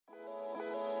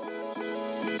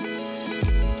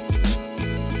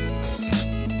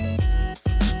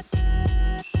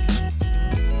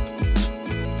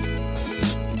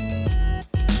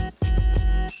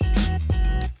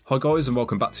Hi guys, and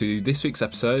welcome back to this week's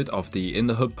episode of the In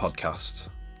the Hub podcast,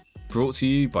 brought to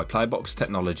you by Playbox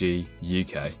Technology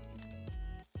UK.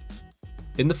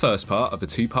 In the first part of a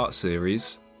two-part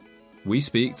series, we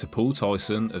speak to Paul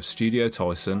Tyson of Studio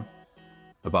Tyson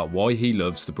about why he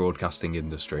loves the broadcasting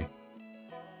industry.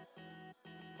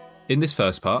 In this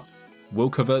first part, we'll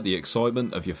cover the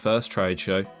excitement of your first trade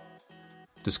show,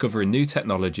 discovering new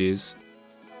technologies,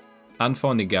 and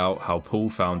finding out how Paul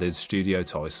founded Studio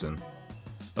Tyson,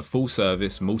 a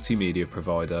full-service multimedia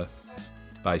provider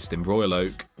based in Royal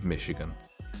Oak, Michigan.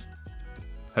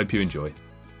 Hope you enjoy.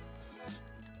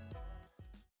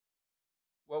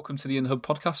 Welcome to the In the Hub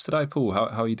podcast today, Paul. How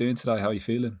are you doing today? How are you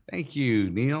feeling? Thank you,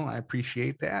 Neil. I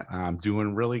appreciate that. I'm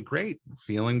doing really great.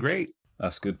 Feeling great.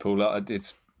 That's good, Paul.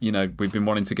 It's, we've been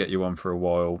wanting to get you on for a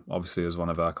while, obviously as one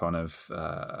of our kind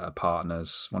of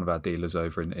partners, one of our dealers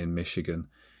over in Michigan.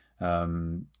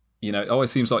 It always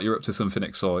seems like you're up to something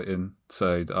exciting.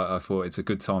 So I thought it's a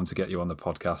good time to get you on the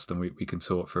podcast and we can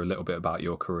talk for a little bit about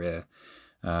your career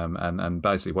and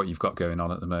basically what you've got going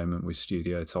on at the moment with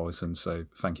Studio Tyson. So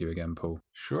thank you again, Paul.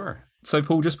 Sure. So,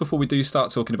 Paul, just before we do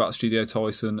start talking about Studio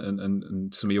Tyson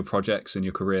and some of your projects and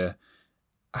your career,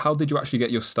 how did you actually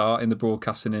get your start in the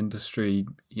broadcasting industry?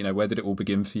 Where did it all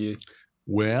begin for you?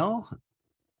 Well,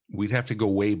 we'd have to go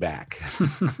way back.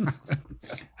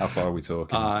 How far are we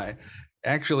talking?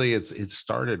 Actually, it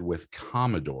started with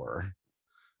Commodore.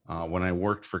 When I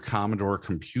worked for Commodore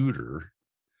Computer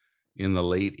in the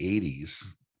late 80s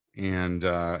and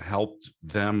helped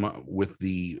them with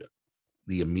the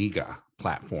Amiga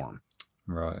platform.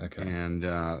 Right. Okay.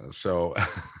 And so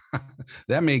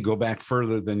that may go back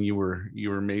further than you were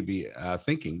maybe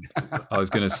thinking. I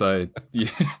was going to say, yeah,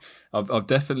 I've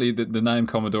definitely the name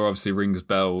Commodore obviously rings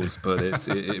bells, but it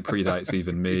predates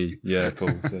even me. Yeah,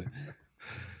 Paul. So.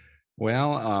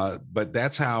 Well, but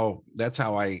that's how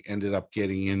I ended up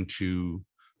getting into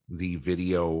the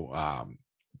video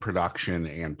production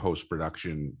and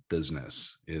post-production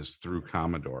business is through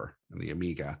Commodore and the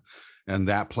Amiga, and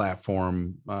that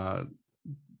platform.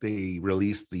 They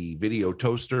released the Video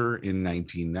Toaster in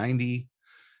 1990,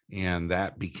 and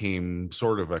that became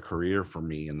sort of a career for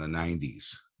me in the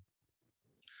 90s,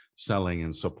 selling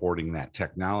and supporting that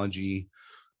technology.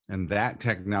 And that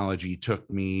technology took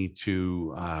me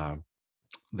to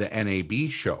the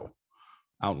NAB show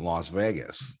out in Las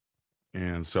Vegas.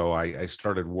 And so I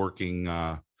started working.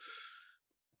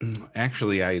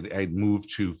 Actually, I'd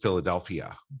moved to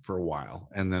Philadelphia for a while,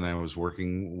 and then I was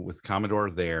working with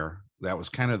Commodore there. That was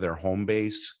kind of their home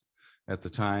base at the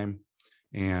time.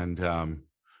 And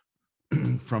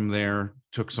from there,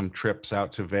 took some trips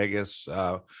out to Vegas,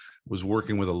 was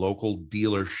working with a local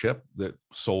dealership that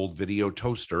sold Video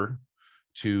Toaster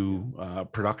to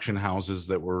production houses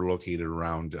that were located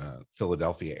around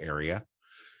Philadelphia area.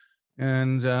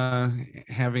 And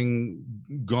having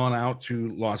gone out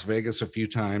to Las Vegas a few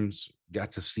times,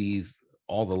 got to see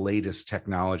all the latest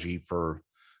technology for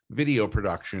video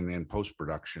production and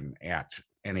post-production at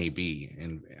NAB,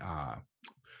 and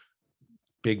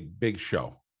big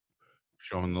show,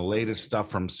 showing the latest stuff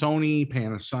from Sony,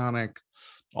 Panasonic,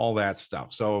 all that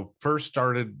stuff. So first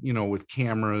started, with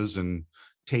cameras and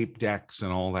tape decks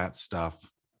and all that stuff.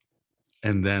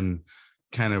 And then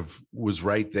kind of was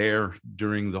right there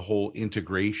during the whole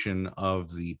integration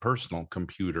of the personal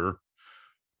computer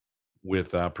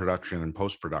with production and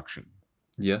post-production.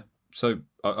 Yeah. So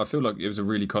I feel like it was a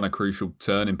really kind of crucial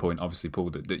turning point, obviously, Paul,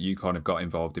 that you kind of got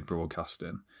involved in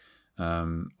broadcasting.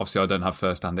 Obviously, I don't have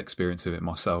first-hand experience of it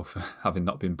myself, having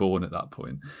not been born at that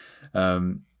point.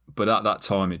 But at that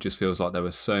time, it just feels like there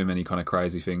were so many kind of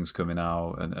crazy things coming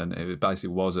out, and it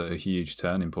basically was a huge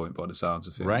turning point by the sounds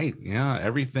of things. Right. Yeah.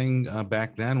 Everything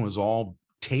back then was all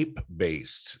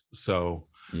tape-based. So,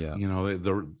 yeah,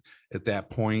 at that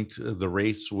point, the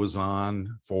race was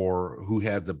on for who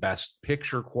had the best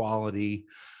picture quality.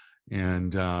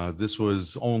 And this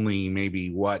was only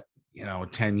maybe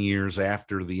 10 years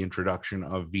after the introduction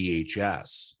of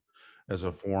VHS as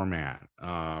a format.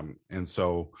 And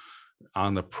so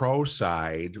on the pro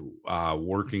side,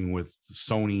 working with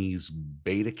Sony's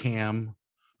Betacam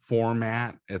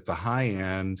format at the high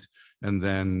end, and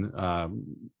then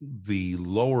the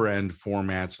lower end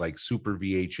formats like Super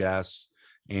VHS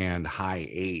and High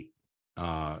 8,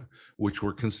 which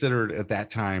were considered at that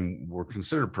time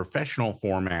professional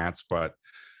formats, but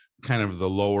kind of the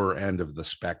lower end of the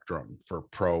spectrum for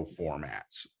pro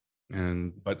formats.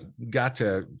 But got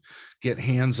to get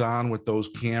hands-on with those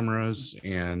cameras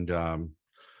and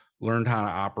learned how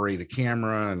to operate a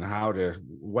camera and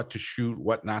what to shoot,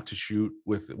 what not to shoot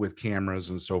with cameras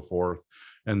and so forth.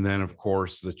 And then, of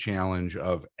course, the challenge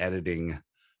of editing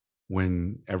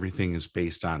when everything is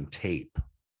based on tape.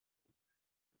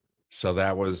 So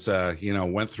that was,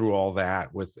 went through all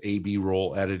that with A/B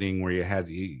roll editing, where you had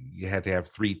to have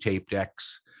 3 tape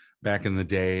decks back in the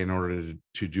day in order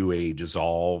to do a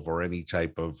dissolve or any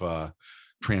type of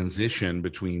transition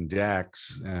between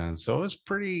decks. And so it was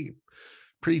pretty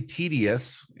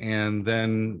tedious. And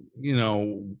then,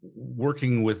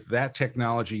 working with that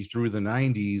technology through the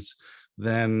 90s,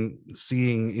 then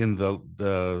seeing in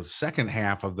the second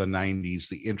half of the 90s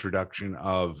the introduction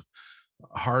of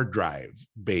hard drive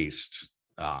based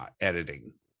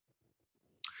editing.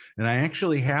 And I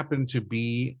actually happened to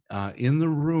be in the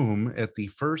room at the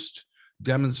first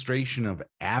demonstration of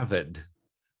Avid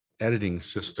editing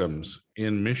systems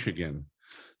in Michigan.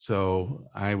 So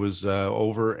I was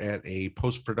over at a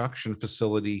post-production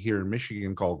facility here in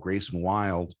Michigan called Grayson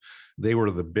Wild. They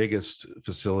were the biggest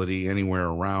facility anywhere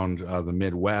around the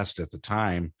Midwest at the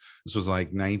time. This was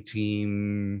like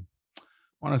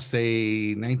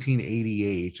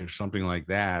 1988 or something like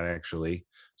that, actually.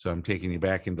 So I'm taking you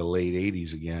back into late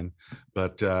 80s again.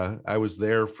 But I was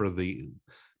there for the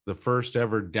first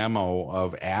ever demo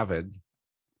of Avid.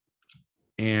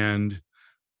 And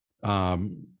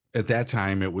at that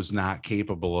time, it was not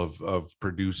capable of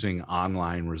producing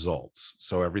online results.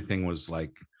 So everything was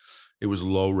it was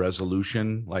low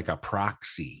resolution, like a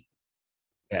proxy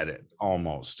edit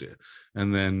almost.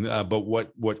 And then but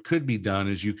what could be done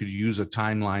is you could use a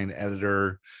timeline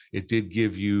editor. It did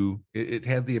give you, it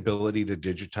had the ability to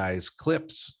digitize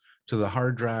clips to the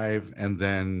hard drive, and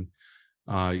then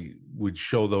would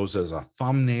show those as a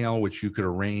thumbnail, which you could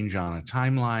arrange on a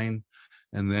timeline.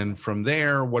 And then from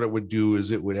there, what it would do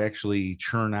is it would actually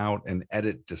churn out an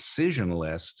edit decision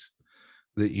list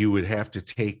that you would have to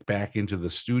take back into the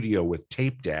studio with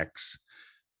tape decks,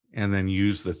 and then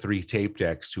use the 3 tape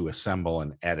decks to assemble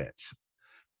and edit,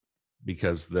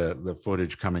 because the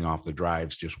footage coming off the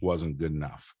drives just wasn't good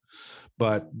enough.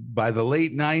 But by the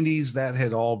late 90s, that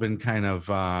had all been kind of,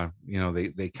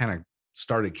 they kind of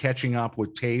started catching up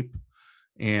with tape.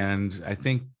 And I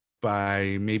think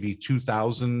by maybe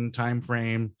 2000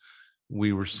 timeframe,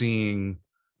 we were seeing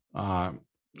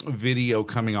video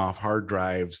coming off hard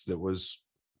drives that was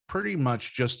pretty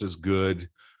much just as good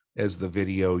as the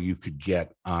video you could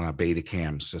get on a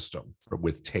Betacam system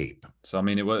with tape. So, I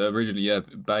mean, it was originally,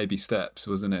 baby steps,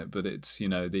 wasn't it? But it's,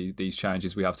 these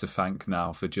changes we have to thank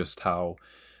now for just how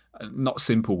not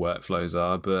simple workflows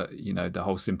are, but, the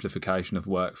whole simplification of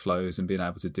workflows and being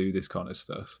able to do this kind of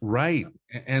stuff. Right.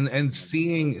 And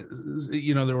seeing,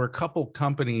 there were a couple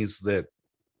companies that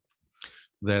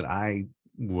I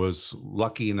was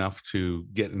lucky enough to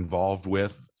get involved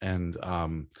with and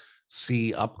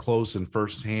see up close and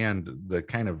firsthand the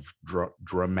kind of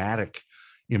dramatic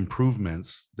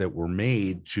improvements that were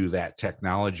made to that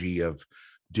technology of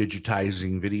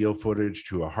digitizing video footage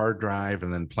to a hard drive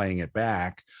and then playing it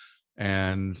back.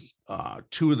 And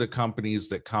 2 of the companies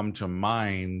that come to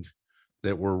mind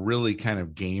that were really kind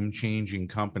of game-changing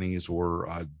companies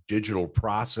were Digital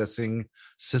Processing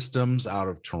Systems out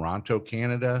of Toronto,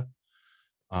 Canada,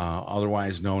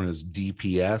 otherwise known as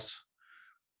DPS.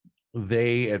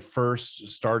 They at first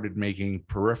started making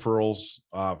peripherals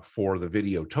for the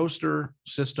video toaster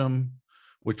system,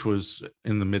 which was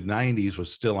in the mid 90s,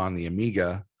 was still on the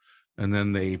Amiga. And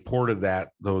then they ported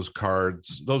those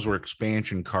cards, those were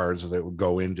expansion cards that would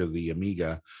go into the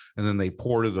Amiga. And then they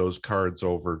ported those cards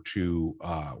over to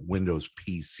Windows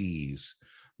PCs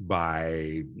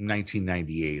by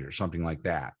 1998 or something like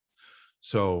that.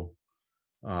 So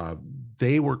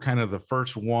they were kind of the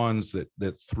first ones that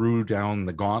threw down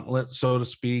the gauntlet, so to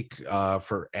speak,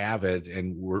 for Avid,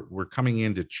 and we're coming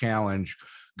in to challenge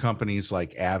companies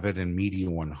like Avid and Media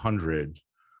 100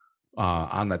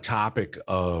 on the topic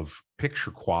of picture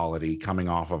quality coming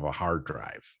off of a hard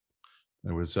drive.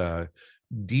 There was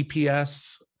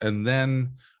DPS, and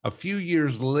then a few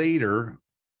years later,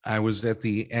 I was at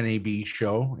the NAB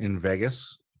show in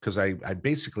Vegas, because I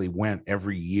basically went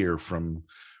every year from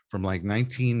like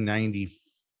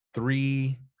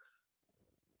 1993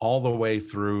 all the way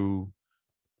through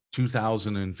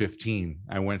 2015.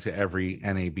 I went to every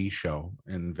NAB show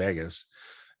in Vegas.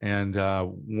 And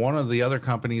one of the other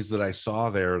companies that I saw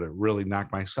there that really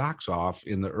knocked my socks off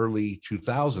in the early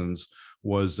 2000s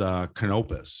was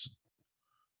Canopus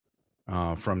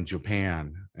from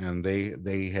Japan. And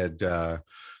they had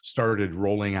started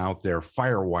rolling out their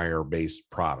FireWire-based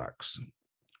products.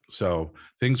 So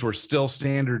things were still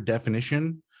standard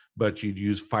definition, but you'd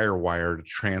use FireWire to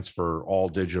transfer all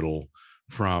digital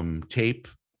from tape,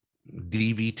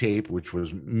 DV tape, which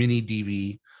was mini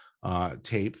DV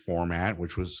tape format,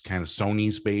 which was kind of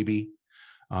Sony's baby,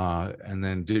 and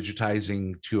then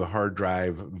digitizing to a hard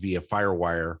drive via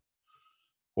FireWire,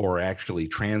 or actually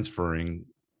transferring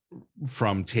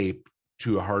from tape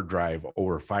to a hard drive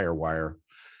over FireWire,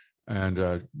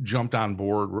 and jumped on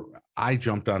board. I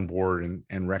jumped on board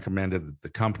and recommended that the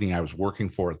company I was working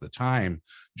for at the time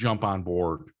jump on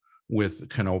board with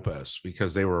Canopus,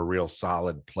 because they were a real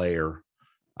solid player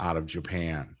out of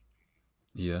Japan.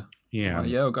 Yeah. Yeah.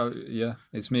 Yeah, I'll go. Yeah,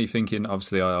 it's me thinking.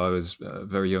 Obviously, I was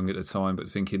very young at the time,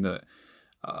 but thinking that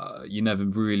you never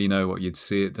really know what you'd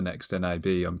see at the next NAB.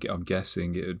 I'm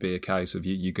guessing it would be a case of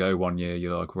you go one year,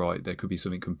 you're like, right, there could be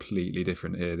something completely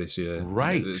different here this year.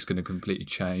 Right. It's going to completely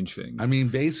change things. I mean,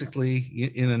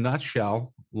 basically, in a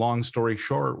nutshell, long story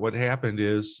short, what happened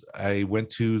is I went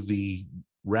to the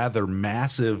rather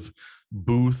massive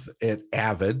booth at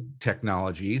Avid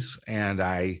Technologies, and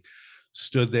I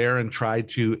stood there and tried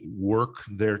to work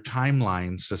their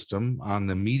timeline system on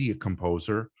the Media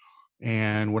Composer.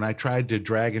 And when I tried to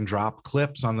drag and drop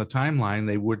clips on the timeline,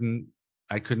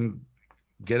 I couldn't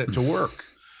get it to work.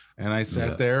 And I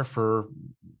sat there for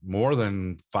more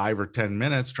than 5 or 10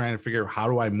 minutes trying to figure out, how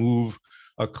do I move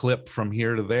a clip from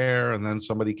here to there? And then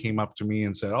somebody came up to me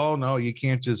and said, oh, no, you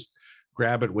can't just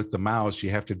grab it with the mouse.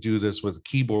 You have to do this with a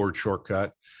keyboard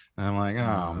shortcut. And I'm like,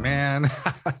 oh, man.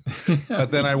 But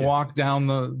then I walked down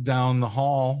the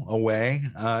hall away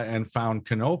and found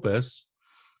Canopus.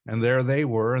 And there they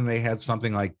were, and they had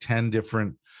something like 10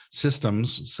 different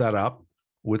systems set up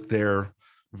with their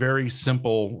very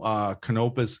simple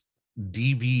Canopus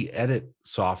DV edit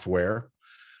software,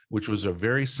 which was a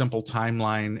very simple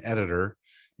timeline editor.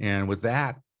 And with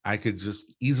that, I could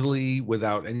just easily,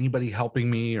 without anybody helping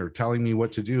me or telling me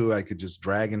what to do, I could just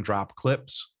drag and drop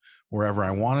clips wherever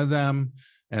I wanted them.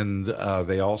 And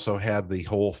they also had the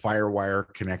whole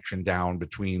FireWire connection down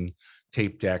between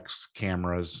tape decks,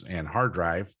 cameras, and hard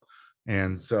drive.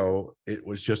 And so it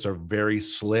was just a very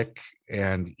slick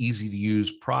and easy to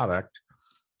use product.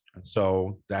 And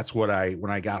so that's what when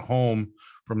I got home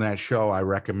from that show, I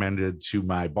recommended to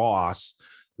my boss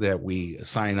that we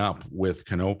sign up with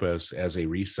Canopus as a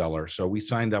reseller. So we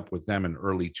signed up with them in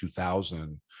early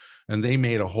 2000, and they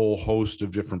made a whole host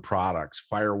of different products,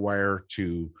 FireWire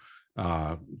to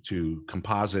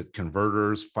composite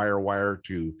converters, FireWire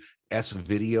to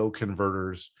S-video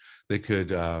converters. They could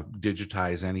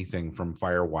digitize anything from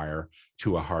FireWire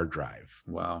to a hard drive.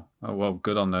 Wow. Oh, well,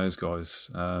 good on those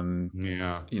guys.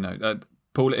 Yeah. You know,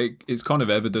 Paul, it's kind of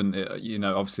evident, you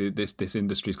know, obviously this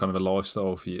industry is kind of a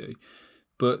lifestyle for you.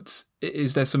 But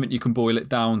is there something you can boil it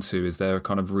down to? Is there a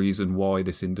kind of reason why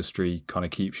this industry kind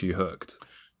of keeps you hooked?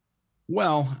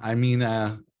 Well, I mean,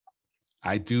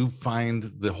 I do find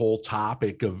the whole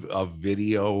topic of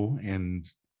video and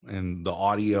the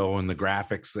audio and the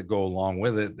graphics that go along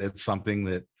with it, it's something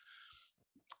that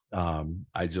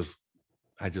I just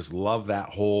love, that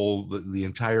whole the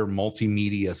entire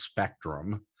multimedia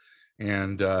spectrum.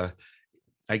 And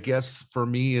I guess for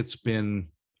me, it's been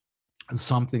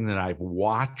something that I've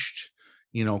watched,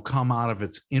 you know, come out of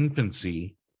its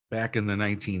infancy back in the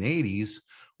 1980s,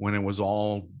 when it was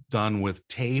all done with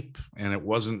tape and it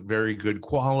wasn't very good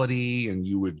quality, and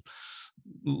you would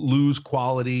lose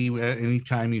quality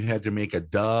anytime you had to make a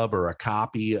dub or a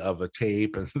copy of a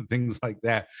tape and things like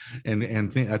that. And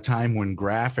a time when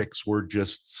graphics were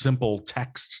just simple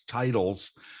text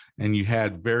titles, and you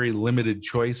had very limited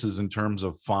choices in terms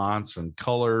of fonts and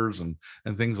colors and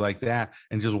things like that.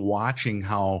 And just watching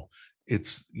how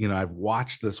it's, you know, I've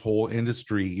watched this whole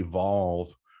industry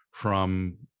evolve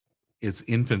from its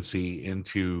infancy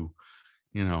into,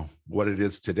 you know, what it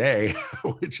is today,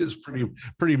 which is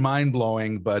pretty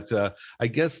mind-blowing. But I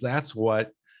guess that's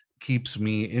what keeps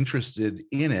me interested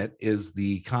in it, is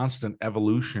the constant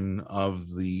evolution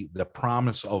of the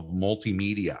promise of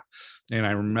multimedia. And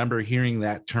I remember hearing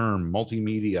that term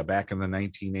multimedia back in the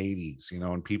 1980s, you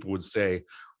know, and people would say,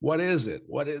 what is it?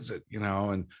 What is it? You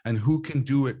know, and who can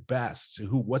do it best?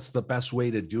 What's the best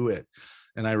way to do it?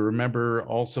 And I remember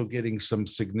also getting some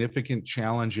significant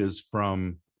challenges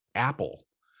from Apple,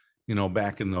 you know,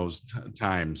 back in those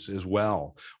times as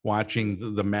well,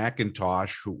 watching the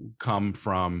Macintosh come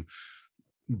from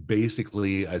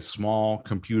basically a small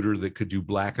computer that could do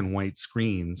black and white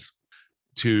screens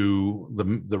to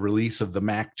the release of the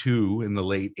Mac II in the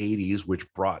late 80s, which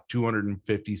brought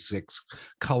 256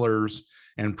 colors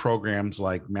and programs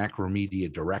like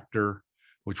Macromedia Director,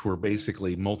 which were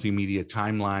basically multimedia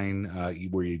timeline,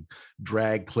 where you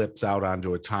drag clips out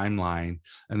onto a timeline.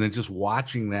 And then just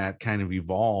watching that kind of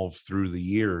evolve through the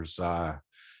years,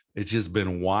 it's just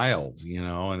been wild, you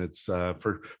know. And it's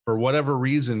for whatever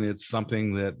reason, it's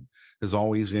something that has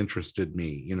always interested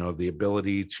me, you know, the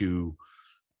ability to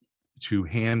to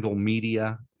handle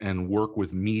media and work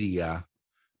with media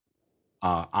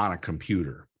on a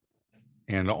computer,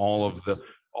 and all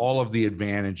of the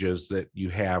advantages that you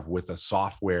have with a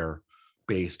software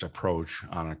based approach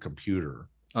on a computer.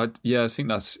 I think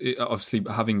that's it. Obviously,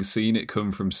 having seen it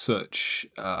come from such,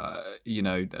 like you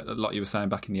were saying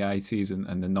back in the 80s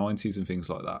and the 90s and things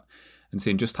like that, and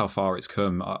seeing just how far it's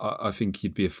come, I think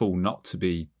you'd be a fool not to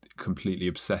be completely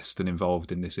obsessed and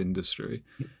involved in this industry.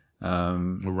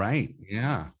 Right.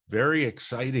 Yeah. Very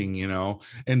exciting,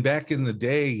 and back in the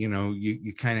day,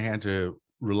 you kind of had to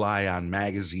rely on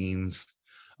magazines,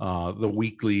 the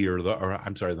weekly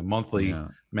the monthly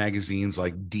magazines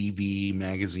like DV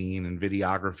magazine and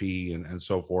Videography and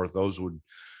so forth. Those would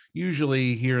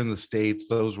usually, here in the States,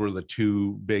 those were the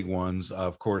two big ones.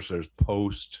 Of course, there's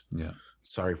Post. Yeah.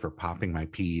 Sorry for popping my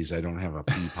peas. I don't have a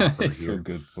pea popper it's here. So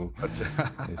good, Paul.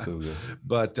 It's so good.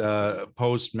 But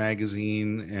Post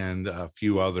magazine and a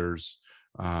few others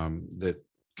that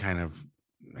kind of,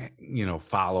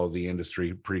 follow the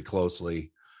industry pretty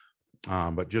closely.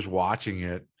 But just watching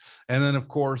it, and then of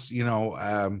course,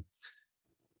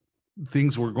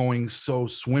 things were going so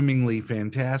swimmingly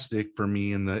fantastic for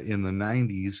me in the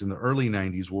 90s, in the early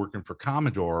 90s, working for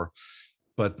Commodore.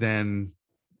 But then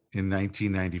in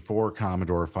 1994,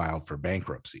 Commodore filed for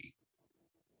bankruptcy.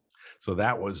 So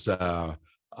that was a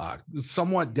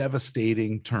somewhat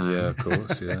devastating turn. Yeah, of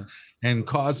course, yeah. And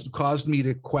caused me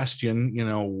to question,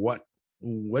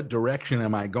 what direction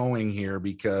am I going here?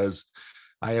 Because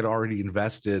I had already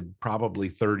invested probably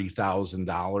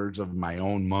 $30,000 of my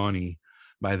own money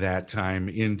by that time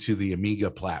into the Amiga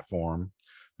platform.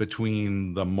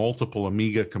 Between the multiple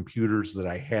Amiga computers that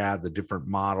I had, the different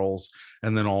models,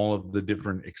 and then all of the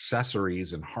different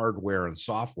accessories and hardware and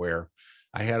software,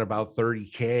 I had about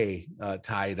 $30K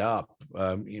tied up.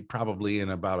 Probably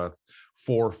in about a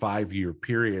 4 or 5 year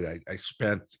period, I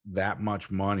spent that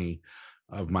much money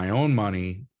of my own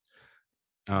money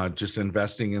just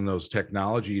investing in those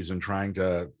technologies and trying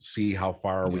to see how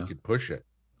far we could push it.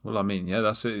 Well, I mean,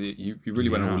 that's it. You really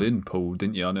went all in, Paul,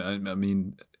 didn't you? I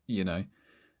mean,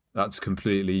 that's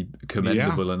completely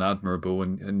commendable and admirable.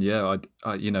 And I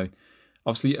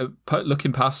obviously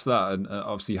looking past that, and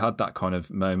obviously you had that kind of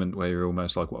moment where you're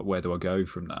almost like, where do I go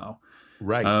from now?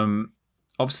 Right.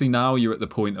 Obviously now you're at the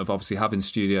point of obviously having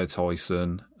Studio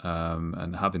Tyson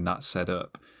and having that set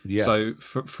up. Yes. So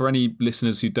for any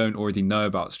listeners who don't already know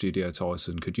about Studio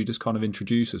Tyson, could you just kind of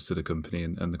introduce us to the company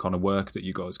and the kind of work that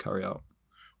you guys carry out?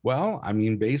 Well, I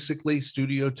mean, basically,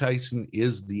 Studio Tyson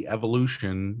is the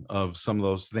evolution of some of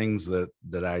those things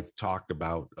that I've talked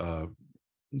about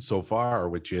so far,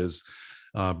 which is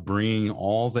bringing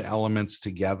all the elements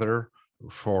together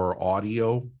for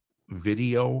audio,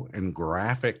 video, and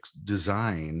graphics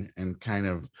design, and kind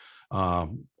of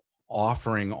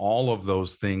offering all of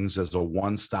those things as a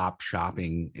one-stop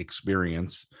shopping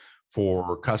experience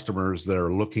for customers that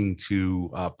are looking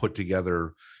to put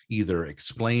together either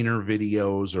explainer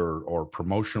videos or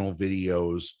promotional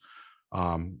videos,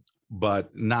 but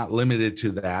not limited to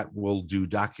that. We'll do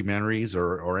documentaries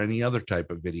or any other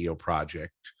type of video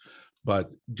project,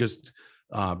 but just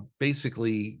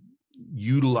basically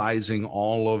utilizing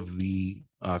all of the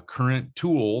current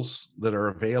tools that are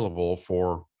available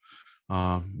for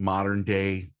modern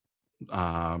day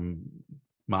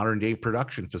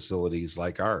production facilities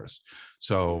like ours.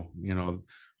 So,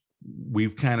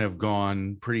 we've kind of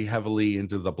gone pretty heavily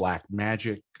into the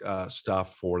Blackmagic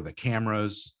stuff for the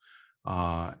cameras.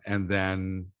 And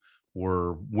then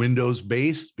we're Windows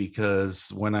based,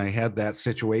 because when I had that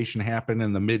situation happen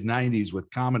in the mid 90s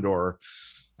with Commodore,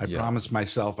 I promised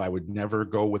myself I would never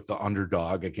go with the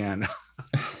underdog again.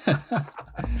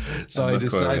 So I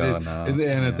decided,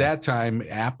 at that time,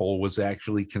 Apple was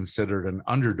actually considered an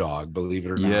underdog, believe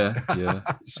it or not. Yeah.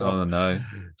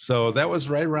 So that was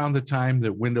right around the time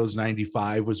that Windows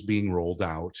 95 was being rolled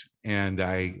out, and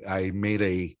I made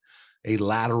a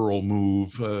lateral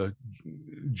move,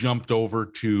 jumped over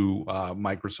to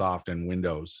Microsoft and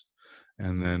Windows,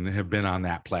 and then have been on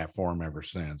that platform ever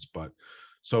since. But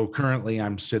so currently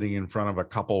I'm sitting in front of a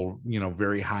couple,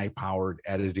 very high powered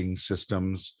editing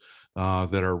systems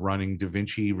that are running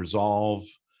DaVinci Resolve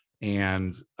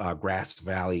and Grass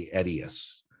Valley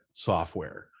Edius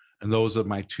software. And those are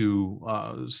my two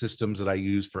systems that I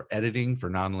use for editing, for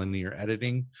nonlinear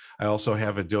editing. I also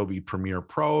have Adobe Premiere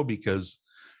Pro, because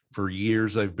for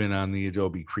years I've been on the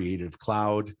Adobe Creative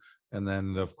Cloud. And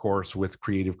then, of course, with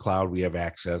Creative Cloud, we have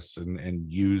access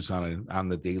and use on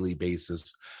the daily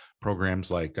basis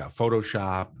programs like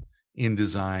Photoshop,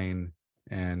 InDesign,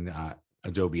 and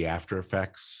Adobe After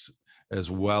Effects, as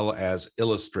well as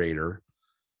Illustrator,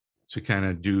 to kind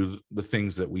of do the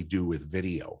things that we do with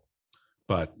video.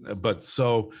 But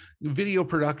so video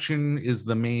production is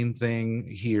the main thing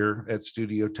here at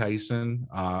Studio Tyson,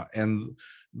 and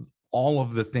all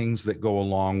of the things that go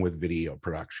along with video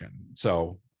production.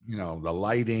 So, the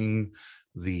lighting,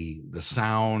 the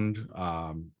sound,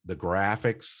 the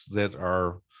graphics that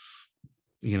are,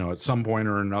 at some point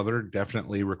or another,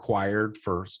 definitely required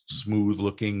for smooth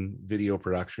looking video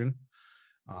production.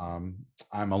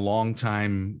 I'm a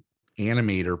longtime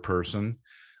animator person,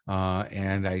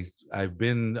 and I've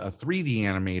been a 3D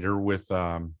animator with,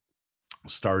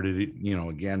 started,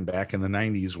 again, back in the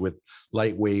 90s with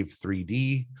Lightwave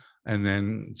 3D. And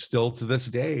then still to this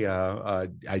day,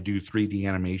 I do 3D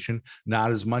animation,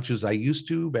 not as much as I used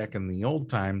to back in the old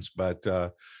times, but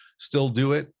still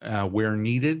do it where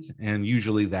needed. And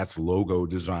usually that's logo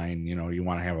design. You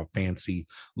want to have a fancy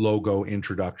logo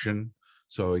introduction.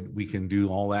 So we can do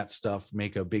all that stuff,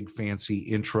 make a big fancy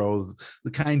intro,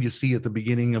 the kind you see at the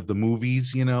beginning of the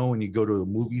movies, when you go to a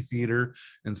movie theater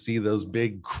and see those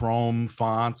big chrome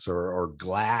fonts or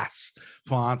glass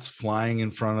fonts flying in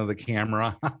front of the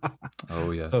camera.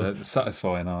 Oh, yeah. So, they're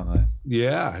satisfying, aren't they?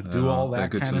 Yeah, do all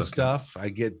that kind of stuff. I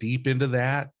get deep into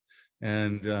that.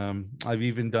 And I've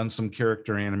even done some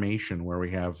character animation where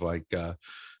we have like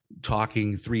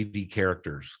talking 3D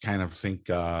characters, kind of think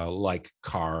like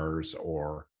Cars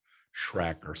or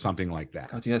Shrek or something like that.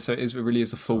 God, yeah, so it really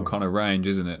is a full kind of range,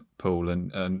 isn't it, Paul?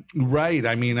 And right.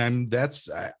 I mean,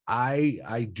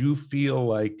 I do feel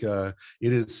like it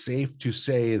is safe to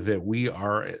say that we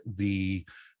are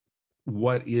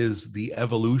what is the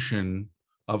evolution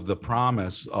of the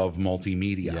promise of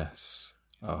multimedia. Yes.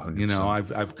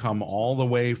 100%. I've come all the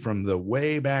way from the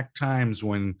way back times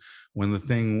when the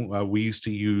thing we used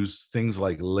to use things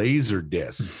like laser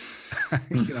discs,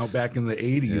 back in the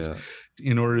 80s,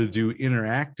 in order to do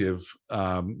interactive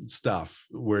stuff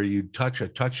where you touch a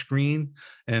touch screen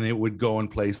and it would go and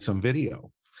play some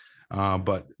video.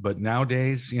 But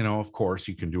nowadays, of course,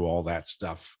 you can do all that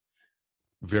stuff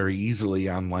very easily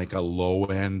on like a low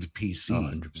end PC.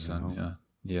 100%.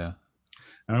 Yeah.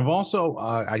 And I've also,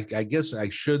 I guess I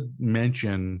should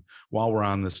mention while we're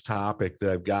on this topic that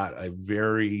I've got a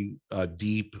very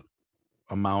deep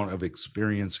amount of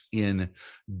experience in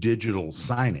digital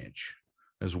signage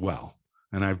as well.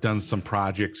 And I've done some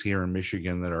projects here in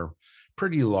Michigan that are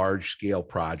pretty large scale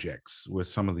projects with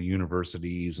some of the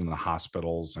universities and the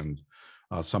hospitals and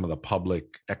some of the public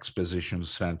exposition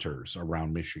centers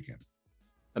around Michigan.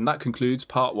 And that concludes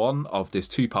part 1 of this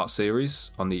 2-part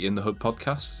series on the In the Hood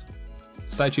podcast.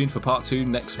 Stay tuned for part 2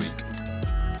 next week.